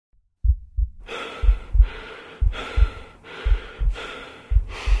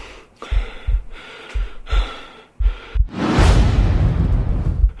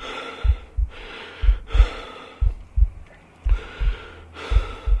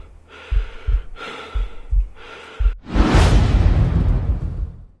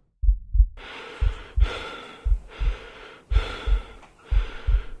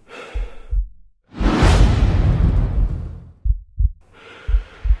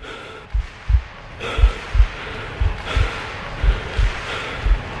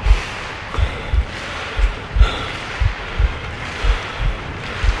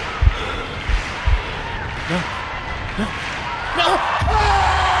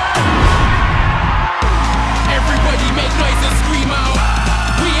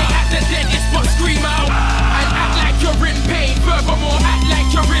the dentist, but scream out and act like you're in pain. Furthermore, act like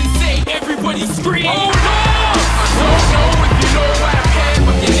you're insane. Everybody scream. Oh no! I don't know if you know why I'm here,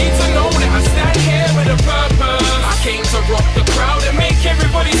 but you need to know that I stand here with a purpose. I came to rock the crowd and make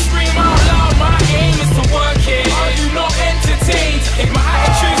everybody scream out loud. My aim is to work it. Are you not entertained? If my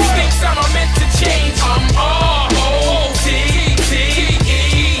attitude stinks, am I meant to change? I'm R-O-T-T-E-N.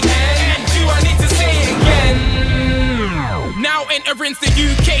 Do I need to say it again? Now entering the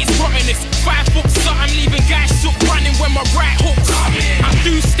UK's rottenest. 5 foot something, leaving guys shook running when my right hook's I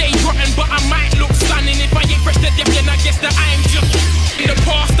do stay rotten, but I might look stunning. If I ain't fresh to death, then I guess that I am just. In the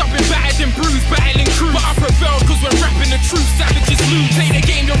past I've been battered and bruised, battling crews, but I prevailed cause we're rapping the truth. Savages lose. Play the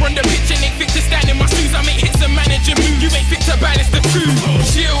game, they're on the pitch and ain't fit to stand in my shoes. I make hits and manage and move. You ain't fit to balance the truth.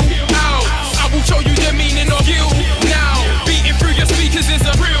 Chill out, I will show you the meaning of you now. Beating through your speakers is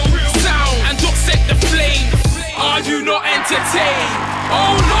a real sound. And don't set the flame. Are you not entertained?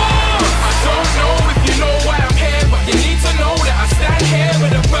 Oh no! I don't know if you know why I'm here, but you need to know that I stand here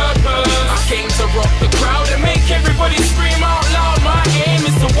with a purpose. I came to rock the crowd and make everybody scream out loud. My aim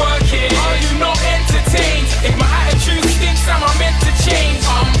is to work it. Are you not entertained? If my attitude stinks, am I meant to change?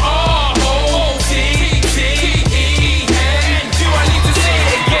 I'm R-O-T-T-E-N. Do I need to say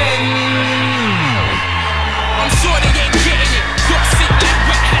it again? I'm sure they ain't getting it. Got sick like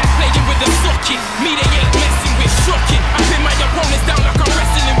wet hands playing with a socket. Me they ain't messing with, shocking. I pin my opponents down like I'm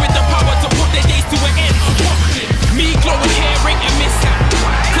wrestling with the power to put their days to an end. Me glowing hair ain't a mishap,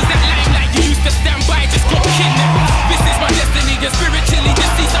 cause that limelight you used to stand by just got kidnapped. This is my destiny, and spiritually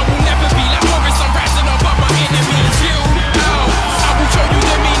deceased. I will never be like Horace, I'm rising above my enemies. Chill out, I will show you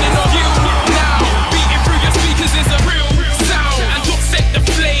the meaning of you now. Beating through your speakers is a real sound. And don't set the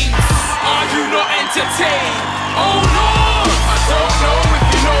flames. Are you not entertained? Oh no! I don't know if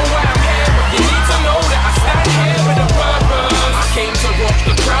you know why I'm here, but you need to know that I stand here with a purpose. I came to rock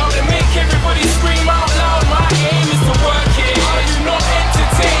the crowd and make everybody scream out loud. My aim is to work it. Are you not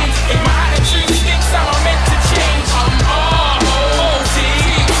entertained? If my attitude stinks, am I meant to change? I'm R-O-T-T-E-N.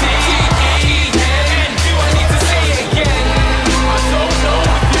 Do I need to say it again? I don't know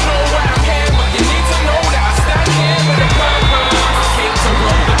if you know why I'm here, but you need to know that I stand here with a purpose. I came to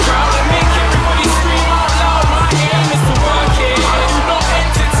rock the crowd and make everybody scream out loud. My aim is to work it. Are you not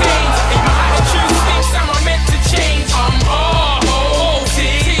entertained? If my attitude stinks, am I meant to change? I'm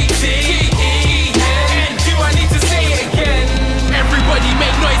R-O-T-T-E-N. Do I need to say it again? Everybody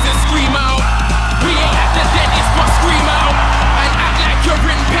make noise and scream out. We ain't at the dentist, but scream out and act like you're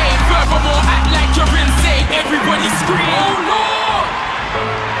in pain. Furthermore, act like you're insane. Everybody scream. Oh Lord!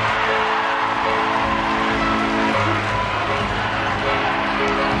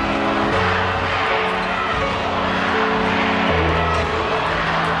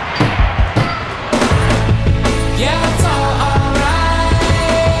 Yeah, it's all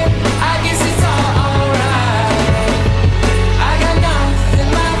alright. I guess it's all alright. I got nothing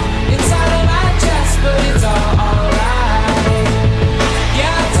left inside of my chest, but it's all alright.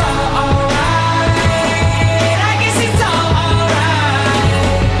 Yeah, it's all alright. I guess it's all alright.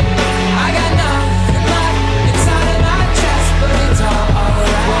 I got nothing left inside of my chest, but it's all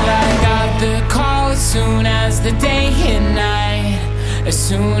alright. Well, I got the call as soon as the day hit night. As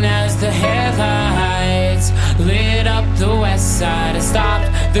soon as the headlights lit up the west side, I stopped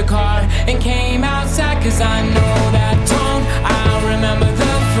the car and came outside, cause I know that tone. I remember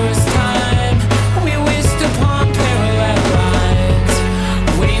the first time we wished upon parallel lines,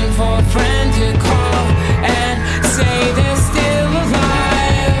 waiting for a friend to call and say they're still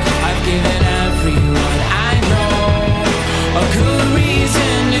alive. I've given everyone I know a good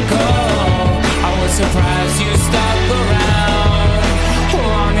reason to go. I was surprised you stuck around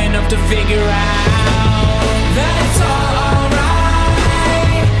long enough to figure out that it's all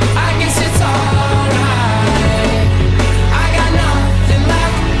alright. I guess it's all alright. I got nothing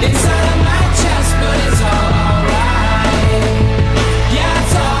left inside of my chest, but it's all alright. Yeah,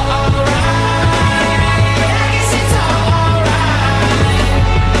 it's all alright. I guess it's all alright.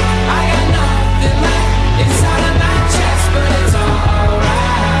 I got nothing left inside of my chest, but it's all alright.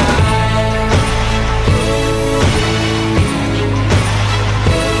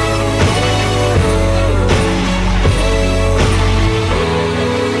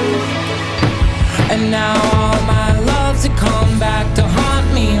 And now all my loves have come back to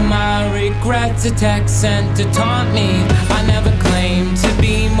haunt me. My regrets are text sent to taunt me. I never claimed to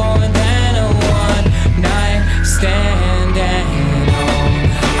be more than a one-night stand. And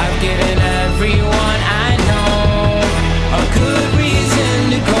I've given everyone I know a good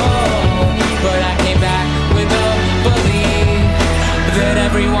reason to go, but I came back with a belief that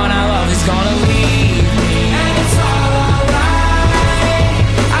everyone I love is gonna leave me. And it's all alright.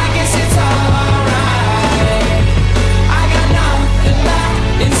 I guess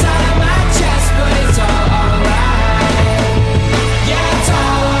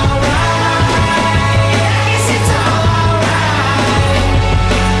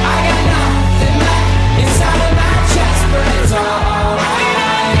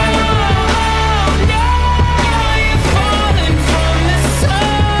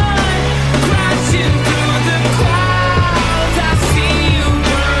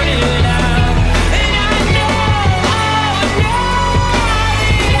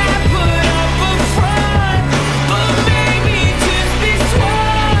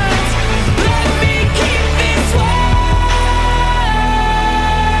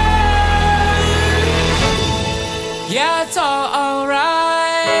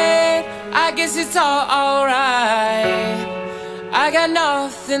I guess it's all alright. I got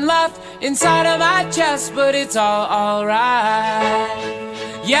nothing left inside of my chest, but it's all alright.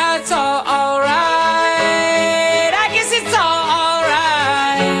 Yeah, it's all alright. I guess it's all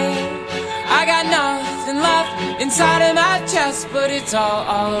alright. I got nothing left inside of my chest, but it's all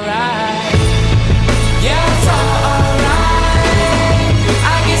alright.